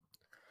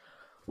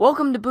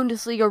Welcome to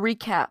Bundesliga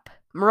recap.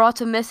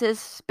 Morata misses,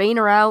 Spain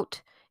are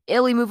out,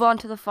 Italy move on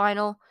to the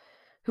final.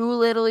 Who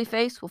will Italy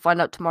face? We'll find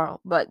out tomorrow.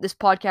 But this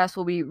podcast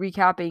will be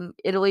recapping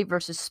Italy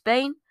versus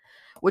Spain,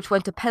 which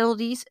went to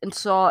penalties and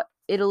saw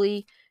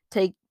Italy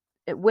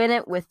win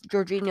it with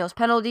Jorginho's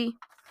penalty.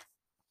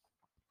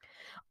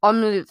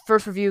 I'm going to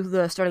first review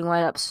the starting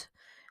lineups.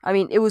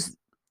 It was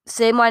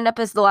same lineup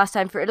as the last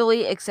time for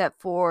Italy,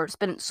 except for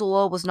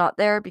Spinazzola was not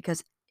there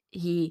because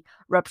he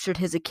ruptured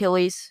his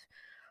Achilles.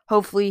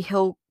 Hopefully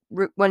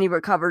when he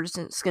recovers,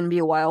 it's going to be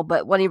a while,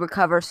 but when he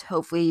recovers,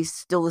 hopefully he's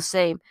still the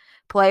same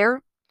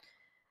player.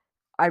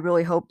 I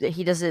really hope that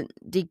he doesn't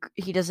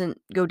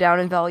go down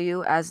in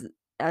value as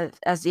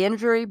the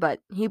injury,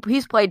 but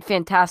he's played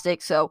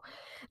fantastic. So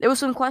there was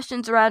some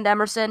questions around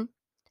Emerson,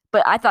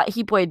 but I thought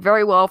he played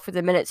very well for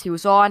the minutes he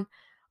was on.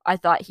 I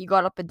thought he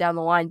got up and down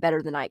the line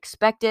better than I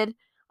expected.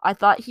 I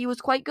thought he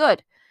was quite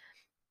good.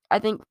 I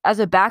think as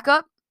a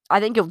backup, I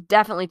think you'll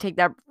definitely take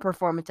that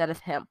performance out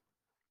of him.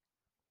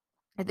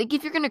 I think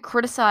if you're going to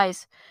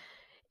criticize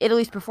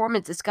Italy's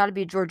performance, it's got to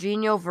be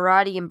Jorginho,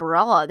 Verratti, and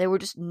Barella. They were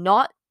just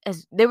not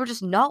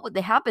what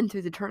they have been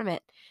through the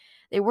tournament.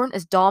 They weren't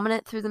as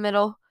dominant through the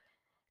middle.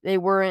 They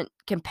weren't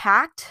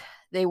compact.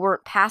 They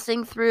weren't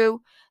passing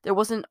through. There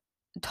wasn't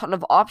a ton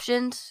of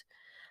options.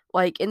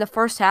 Like in the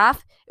first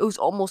half, it was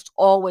almost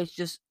always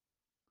just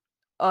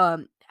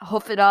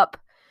hoof it up,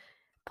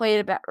 play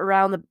it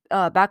around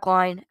the back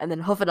line, and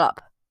then hoof it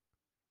up.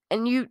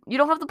 And you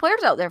don't have the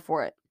players out there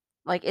for it.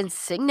 Like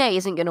Insigne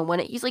isn't going to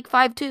win it. He's like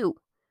 5'2".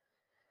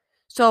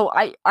 So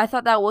I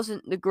thought that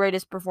wasn't the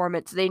greatest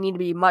performance. They need to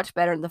be much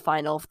better in the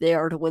final if they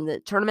are to win the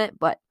tournament.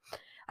 But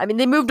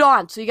they moved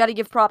on, so you got to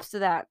give props to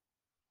that.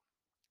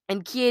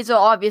 And Chiesa,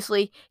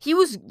 obviously, he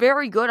was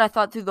very good. I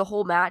thought through the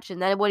whole match,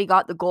 and then when he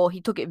got the goal,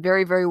 he took it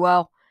very, very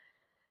well.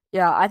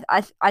 Yeah,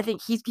 I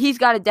think he's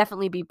got to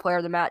definitely be player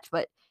of the match.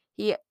 But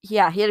he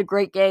had a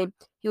great game.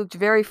 He looked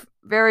very,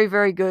 very,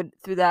 very good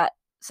through that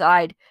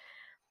side.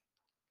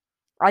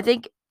 I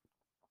think.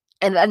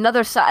 And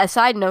another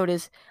side note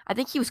is, I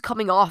think he was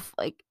coming off.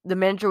 Like, the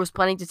manager was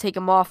planning to take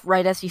him off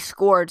right as he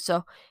scored.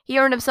 So, he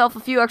earned himself a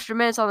few extra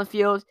minutes on the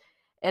field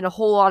and a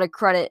whole lot of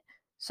credit.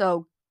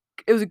 So,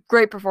 it was a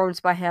great performance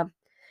by him.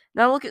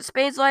 Now, look at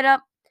Spain's lineup.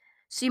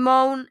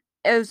 Simone,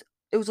 it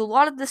was a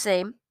lot of the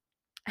same.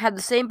 Had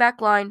the same back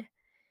line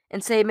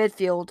and same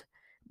midfield.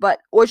 But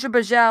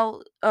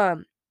Oyarzabal,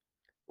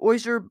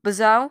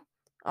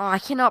 I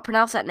cannot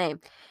pronounce that name.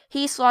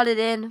 He slotted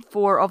in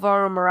for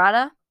Alvaro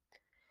Morata,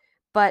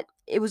 but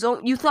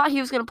you thought he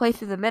was going to play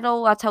through the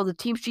middle. That's how the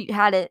team sheet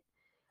had it.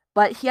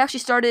 But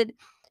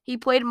he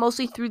played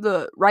mostly through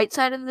the right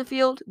side of the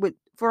field with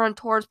Ferran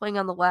Torres playing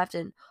on the left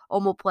and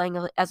Olmo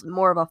playing as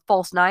more of a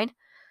false nine.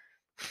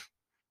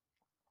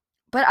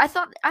 But I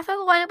thought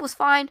the lineup was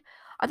fine.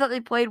 I thought they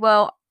played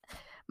well.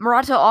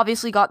 Morata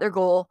obviously got their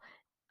goal.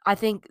 I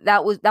think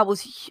that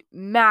was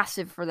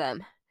massive for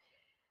them.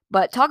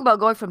 But talk about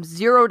going from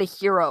zero to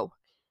hero.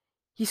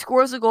 He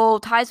scores a goal,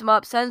 ties them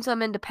up, sends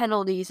them into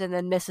penalties, and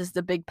then misses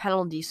the big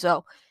penalty.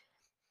 So,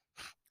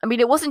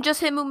 it wasn't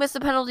just him who missed the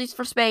penalties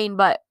for Spain,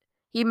 but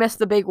he missed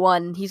the big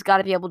one. He's got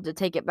to be able to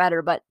take it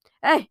better. But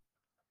hey,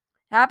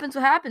 happens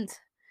what happens.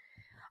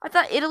 I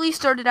thought Italy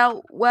started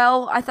out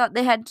well. I thought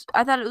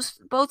it was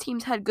both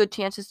teams had good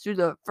chances through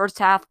the first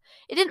half.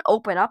 It didn't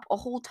open up a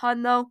whole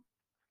ton though.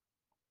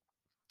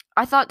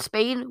 I thought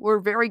Spain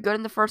were very good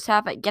in the first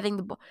half at getting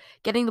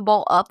the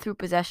ball up through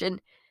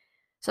possession.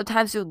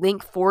 Sometimes they would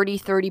link 40,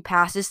 30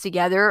 passes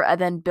together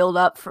and then build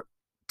up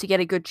to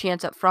get a good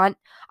chance up front.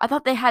 I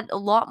thought they had a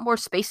lot more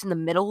space in the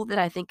middle than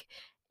I think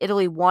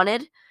Italy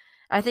wanted.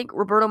 I think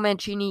Roberto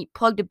Mancini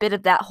plugged a bit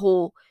of that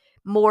hole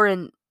more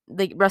in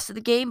the rest of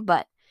the game,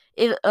 but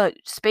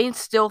Spain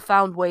still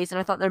found ways, and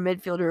I thought the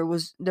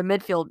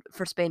midfield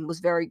for Spain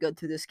was very good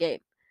through this game.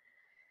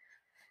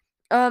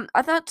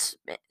 I thought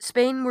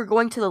Spain were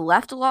going to the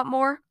left a lot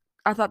more.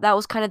 I thought that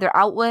was kind of their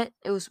outlet.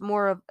 It was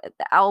more of the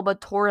Alba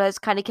Torres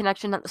kind of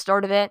connection at the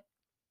start of it.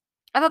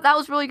 I thought that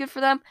was really good for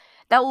them.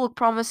 That will look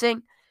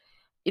promising.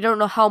 You don't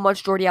know how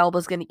much Jordi Alba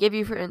is going to give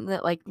you for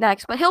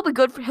next, but he'll be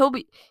good for he'll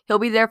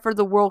be there for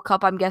the World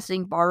Cup. I'm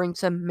guessing, barring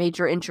some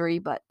major injury.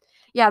 But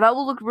yeah, that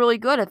will look really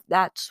good if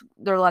that's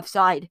their left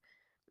side.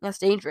 That's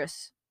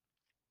dangerous.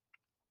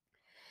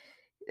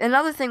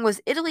 Another thing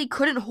was Italy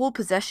couldn't hold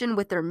possession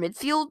with their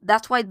midfield.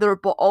 That's why there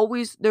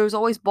was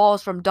always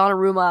balls from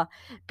Donnarumma,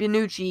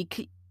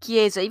 Bonucci,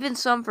 Chiesa, even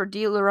some for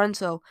Di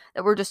Lorenzo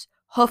that were just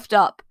hoofed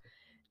up,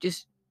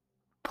 just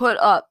put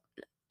up,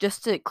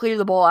 just to clear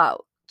the ball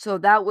out. So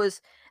that was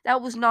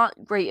not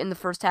great in the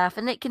first half,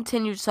 and it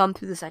continued some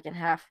through the second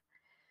half.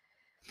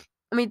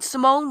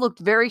 Simone looked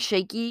very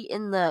shaky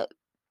in the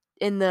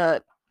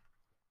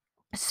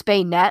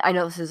Spain net. I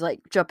know this is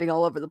like jumping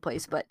all over the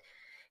place, but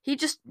he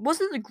just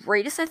wasn't the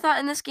greatest, I thought,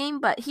 in this game,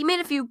 but he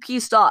made a few key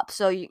stops,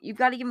 so you've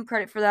got to give him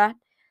credit for that.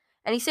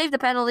 And he saved the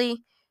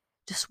penalty.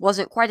 Just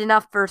wasn't quite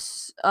enough for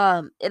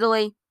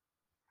Italy.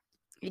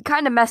 He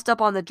kind of messed up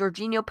on the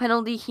Jorginho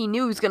penalty. He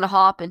knew he was going to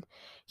hop, and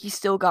he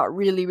still got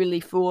really, really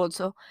fooled.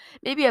 So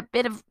maybe a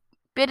bit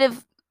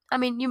of I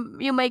mean,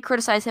 you may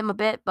criticize him a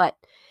bit, but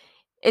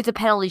it's a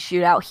penalty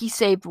shootout. He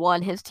saved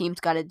one. His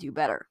team's got to do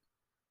better.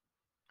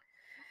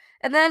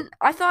 And then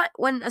I thought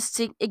when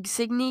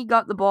Insigne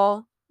got the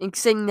ball,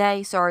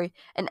 Insigne, sorry,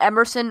 and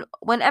Emerson,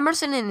 when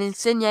Emerson and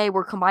Insigne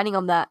were combining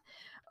on that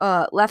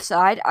left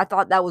side, I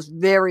thought that was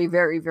very,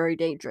 very, very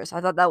dangerous.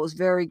 I thought that was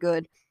very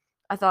good.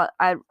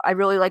 I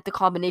really liked the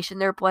combination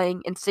they're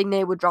playing.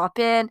 Insigne would drop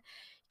in,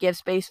 give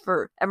space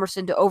for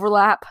Emerson to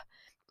overlap.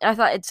 And I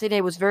thought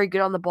Insigne was very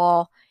good on the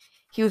ball.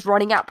 He was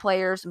running at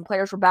players, and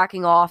players were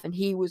backing off, and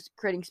he was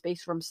creating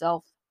space for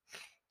himself.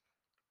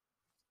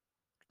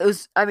 It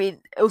was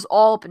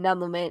all up and down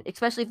the lane,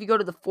 especially if you go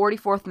to the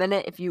 44th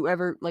minute, if you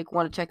ever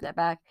want to check that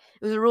back.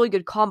 It was a really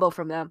good combo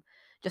from them,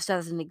 just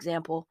as an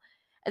example.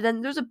 And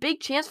then there's a big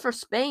chance for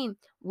Spain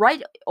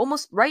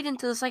almost right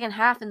into the second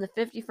half in the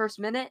 51st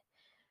minute.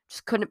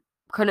 Just couldn't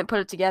put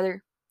it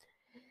together.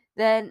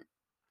 Then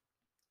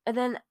as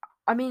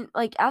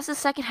the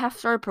second half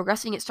started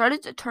progressing, it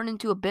started to turn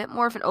into a bit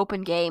more of an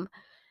open game.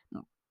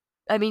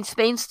 I mean,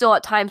 Spain still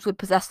at times would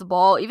possess the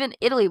ball. Even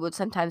Italy would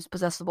sometimes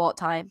possess the ball at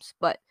times,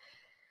 but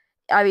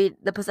I mean,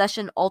 the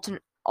possession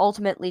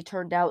ultimately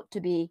turned out to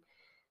be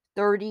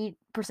 30%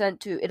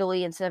 to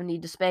Italy and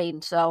 70% to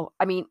Spain. So,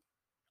 I mean,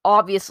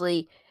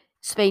 obviously,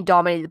 Spain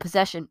dominated the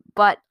possession,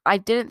 but I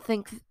didn't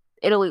think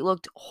Italy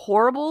looked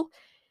horrible.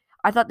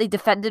 I thought they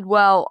defended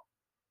well.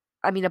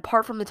 I mean,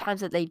 apart from the times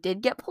that they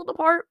did get pulled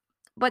apart,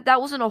 but that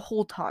wasn't a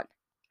whole ton.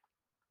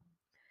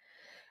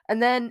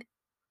 And then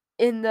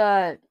in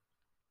the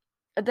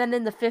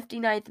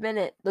 59th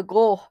minute, it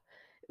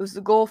was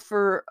the goal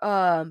for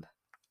oh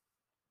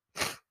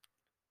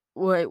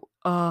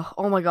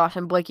my gosh,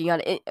 I'm blanking on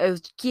it. It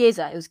was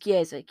Chiesa. It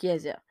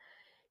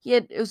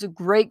was a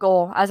great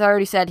goal. As I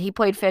already said, he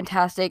played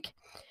fantastic.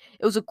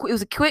 It was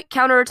a quick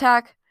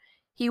counterattack.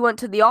 He went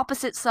to the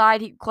opposite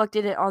side. He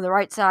collected it on the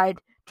right side,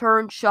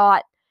 turned,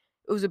 shot.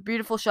 It was a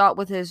beautiful shot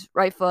with his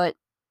right foot.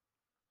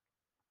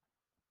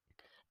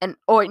 And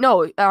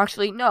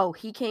no,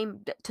 he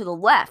came to the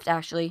left.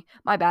 Actually,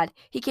 my bad.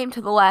 He came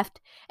to the left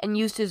and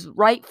used his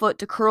right foot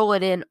to curl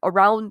it in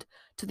around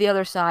to the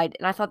other side,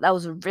 and I thought that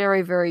was a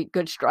very, very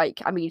good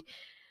strike. I mean,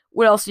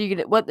 what else are you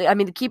gonna?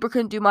 The keeper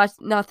couldn't do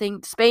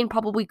nothing. Spain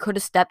probably could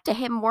have stepped to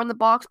him more in the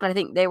box, but I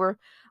think they were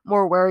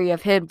more wary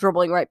of him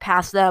dribbling right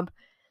past them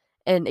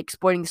and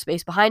exploiting the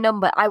space behind them.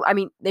 But I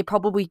mean, they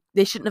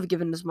shouldn't have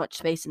given as much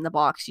space in the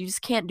box. You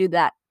just can't do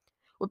that.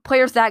 With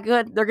players that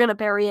good, they're gonna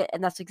bury it,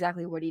 and that's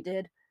exactly what he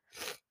did.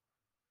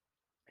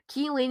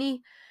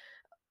 Chiellini,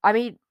 I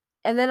mean,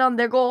 and then on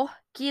their goal,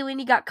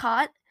 Chiellini got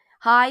caught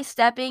high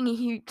stepping.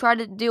 He tried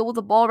to deal with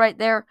the ball right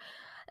there.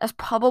 That's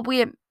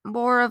probably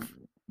more of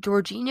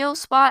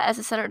Jorginho's spot as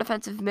a center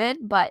defensive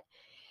mid, but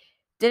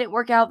didn't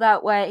work out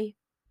that way.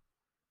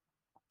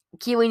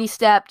 Chiellini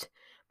stepped,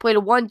 played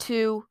a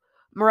 1-2.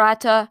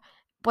 Morata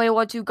played a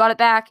 1-2, got it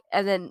back,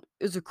 and then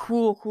it was a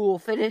cool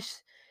finish.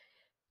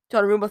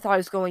 Donnarumma thought he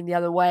was going the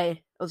other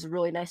way. It was a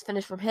really nice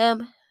finish from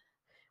him,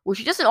 which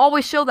he doesn't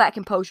always show that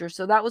composure,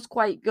 so that was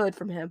quite good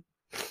from him.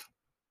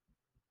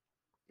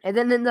 And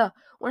then in the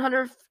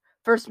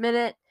 101st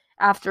minute,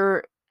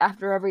 after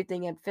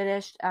everything had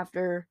finished,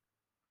 after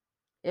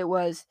it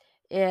was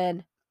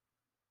in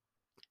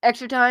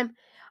extra time,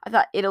 I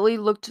thought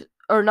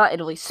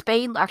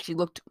Spain actually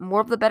looked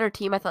more of the better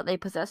team. I thought they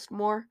possessed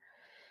more.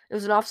 It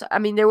was an offside. I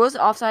mean, there was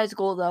an offsides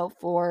goal though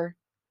for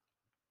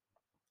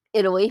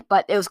Italy,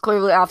 but it was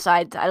clearly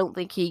offside. I don't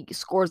think he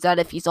scores that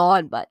if he's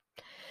on, but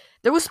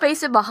there was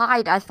space in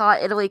behind. I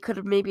thought Italy could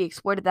have maybe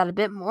exploited that a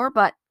bit more,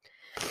 but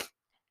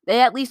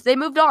they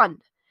moved on.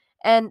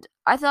 And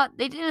I thought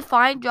they did a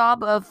fine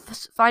job of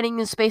finding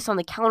the space on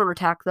the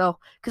counterattack, though,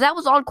 because that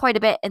was on quite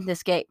a bit in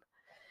this game.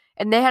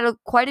 And they had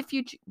quite a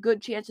few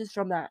good chances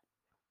from that.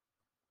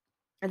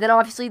 And then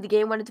obviously the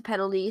game went into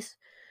penalties.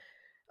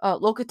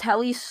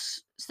 Locatelli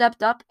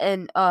stepped up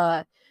and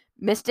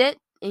missed it,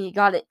 and he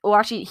got it. Well,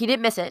 actually, he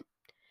didn't miss it.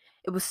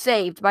 It was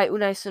saved by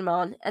Unai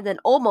Simon, and then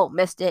Olmo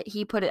missed it.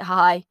 He put it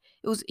high.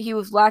 He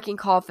was lacking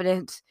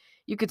confidence.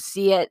 You could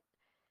see it.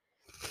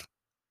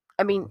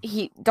 I mean,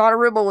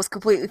 Donnarumma was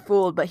completely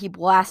fooled, but he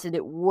blasted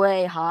it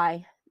way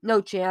high. No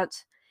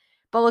chance.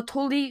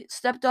 Balotelli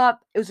stepped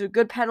up. It was a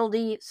good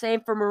penalty.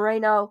 Same for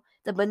Moreno.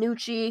 The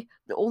Bonucci,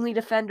 the only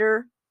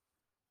defender.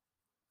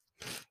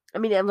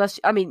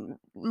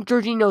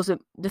 Jorginho's a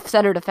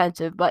center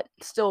defensive, but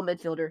still a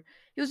midfielder.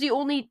 He was the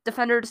only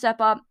defender to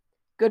step up.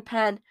 Good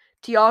pen.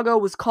 Thiago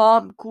was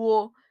calm,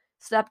 cool,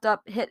 stepped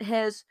up, hit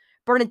his.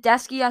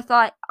 Bernardeschi,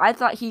 I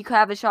thought he could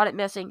have a shot at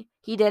missing.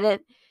 He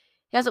didn't.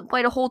 He hasn't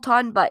played a whole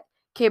ton, but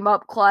came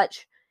up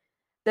clutch.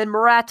 Then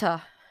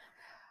Morata,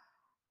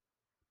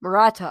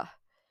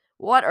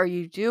 what are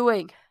you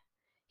doing?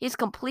 He's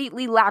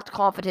completely lacked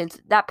confidence.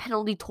 That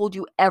penalty told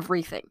you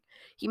everything.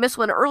 He missed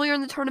one earlier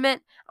in the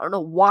tournament. I don't know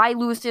why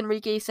Luis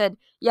Enrique said,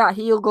 yeah,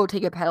 he'll go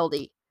take a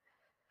penalty.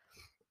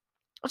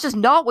 That's just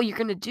not what you're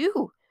going to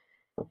do.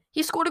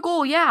 He scored a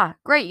goal, yeah,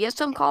 great, he has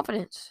some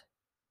confidence.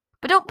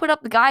 But don't put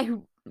up the guy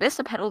who missed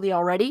a penalty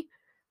already.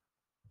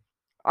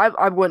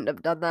 I wouldn't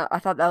have done that. I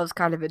thought that was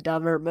kind of a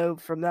dumber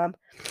move from them.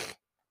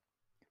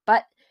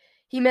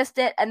 He missed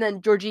it, and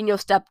then Jorginho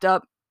stepped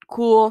up.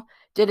 Cool.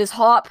 Did his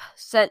hop,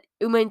 sent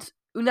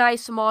Unai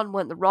Simon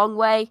went the wrong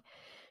way,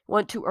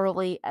 went too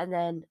early, and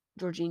then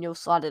Jorginho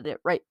slotted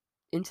it right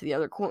into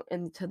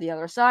the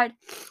other side.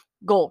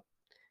 Goal.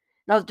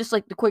 Now, just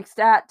like the quick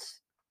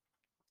stats,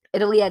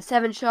 Italy had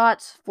 7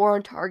 shots, 4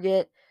 on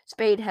target.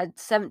 Spain had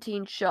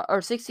 16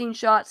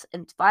 shots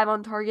and 5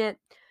 on target.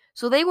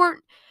 So they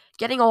weren't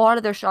getting a lot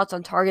of their shots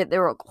on target.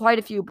 There were quite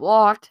a few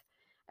blocked,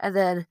 and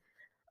then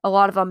a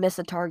lot of them missed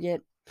a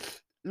target.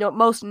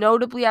 Most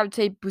notably, I would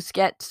say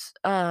Busquets'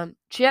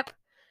 chip.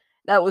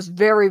 That was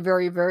very,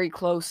 very, very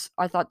close,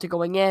 I thought, to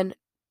going in.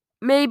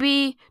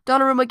 Maybe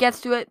Donnarumma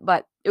gets to it,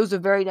 but it was a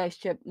very nice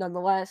chip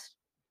nonetheless.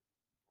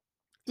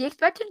 The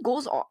expected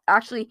goals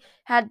actually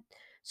had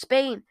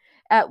Spain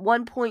at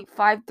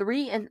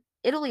 1.53 and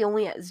Italy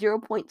only at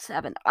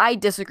 0.7. I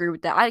disagree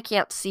with that. I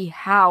can't see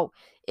how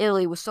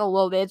Italy was so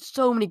low. They had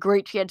so many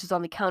great chances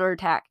on the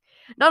counterattack.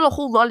 Not a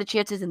whole lot of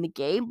chances in the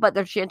game, but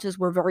their chances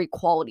were very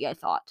quality, I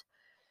thought.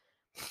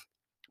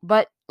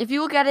 But if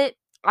you look at it,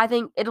 I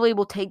think Italy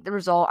will take the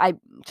result. I'm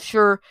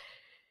sure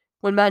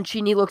when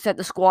Mancini looks at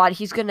the squad,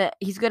 he's gonna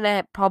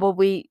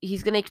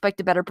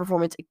expect a better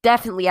performance,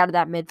 definitely out of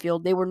that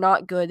midfield. They were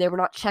not good. They were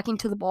not checking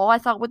to the ball, I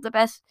thought, with the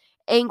best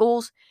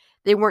angles.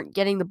 They weren't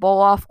getting the ball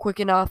off quick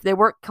enough. They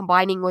weren't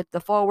combining with the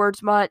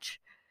forwards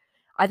much.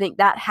 I think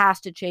that has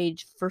to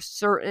change for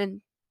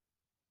certain.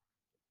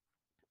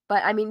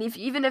 But I mean,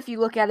 even if you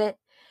look at it,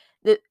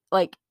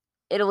 like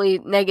Italy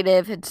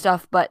negative and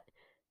stuff, but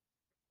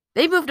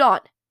they moved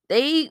on.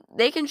 They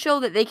can show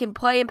that they can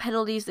play in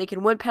penalties. They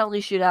can win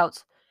penalty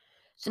shootouts.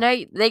 So now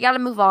they got to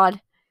move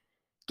on.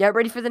 Get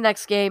ready for the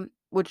next game,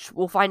 which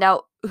we'll find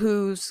out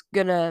who's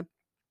going to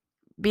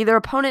be their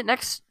opponent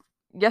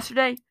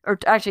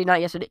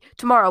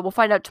tomorrow. We'll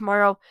find out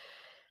tomorrow.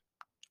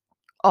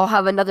 I'll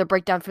have another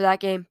breakdown for that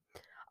game.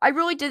 I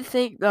really did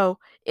think, though,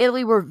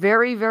 Italy were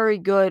very, very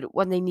good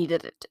when they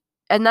needed it.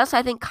 And that's,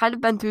 I think, kind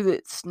of been through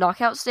this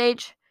knockout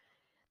stage.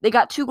 They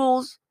got 2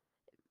 goals,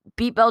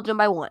 beat Belgium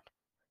by 1.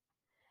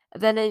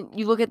 And then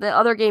you look at the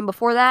other game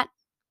before that,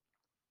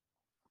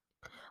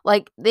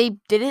 like, they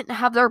didn't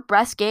have their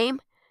best game,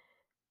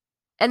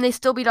 and they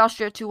still beat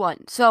Austria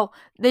 2-1. So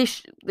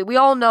we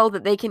all know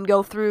that they can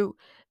go through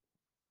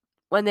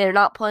when they're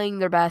not playing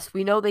their best.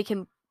 We know they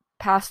can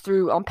pass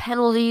through on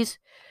penalties.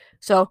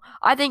 So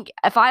I think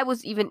if I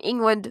was even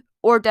England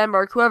or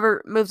Denmark,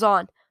 whoever moves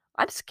on,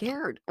 I'm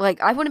scared.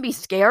 Like, I wouldn't be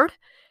scared,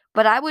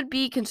 but I would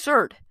be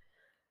concerned.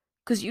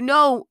 Because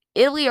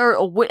Italy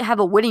have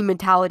a winning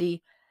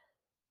mentality.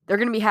 They're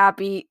going to be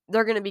happy.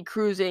 They're going to be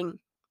cruising.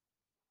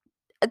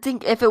 I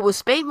think if it was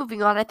Spain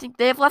moving on, I think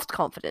they have less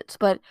confidence.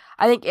 But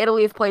I think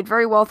Italy have played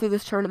very well through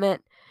this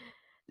tournament.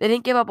 They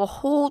didn't give up a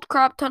whole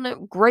crap ton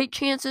of great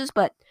chances,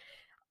 but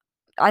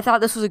I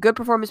thought this was a good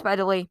performance by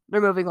Italy.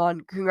 They're moving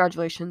on.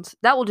 Congratulations.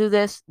 That will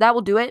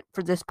do it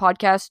for this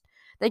podcast.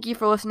 Thank you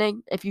for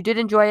listening. If you did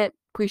enjoy it,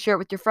 please share it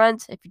with your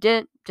friends. If you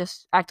didn't,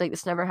 just act like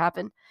this never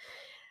happened.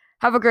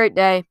 Have a great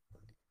day.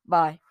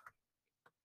 Bye.